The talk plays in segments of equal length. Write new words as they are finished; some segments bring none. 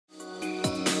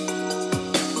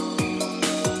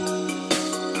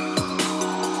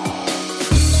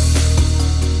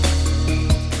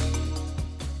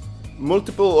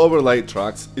Multiple overlay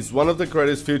tracks is one of the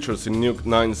greatest features in NUKE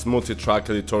 9's multi-track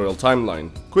editorial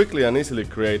timeline. Quickly and easily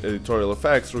create editorial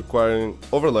effects requiring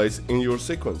overlays in your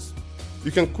sequence.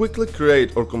 You can quickly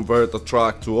create or convert a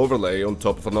track to overlay on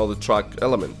top of another track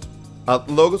element.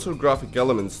 Add logos or graphic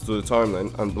elements to the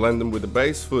timeline and blend them with the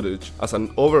base footage as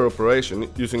an over operation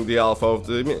using the alpha of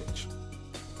the image.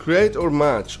 Create or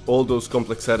match all those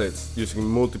complex edits using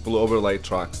multiple overlay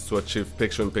tracks to achieve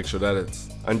picture-in-picture edits,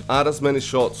 and add as many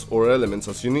shots or elements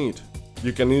as you need.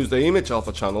 You can use the image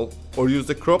alpha channel or use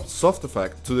the cropped soft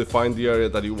effect to define the area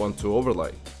that you want to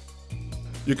overlay.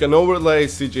 You can overlay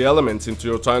CG elements into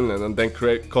your timeline and then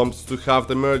create comps to have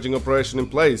the merging operation in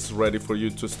place ready for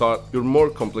you to start your more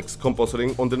complex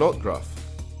compositing on the node graph.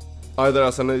 Either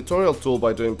as an editorial tool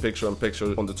by doing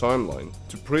picture-in-picture on the timeline,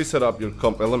 to pre-set up your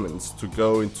comp elements to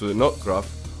go into the node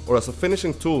graph, or as a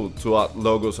finishing tool to add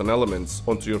logos and elements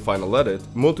onto your final edit,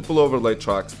 multiple overlay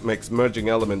tracks makes merging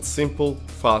elements simple,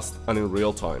 fast and in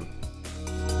real time.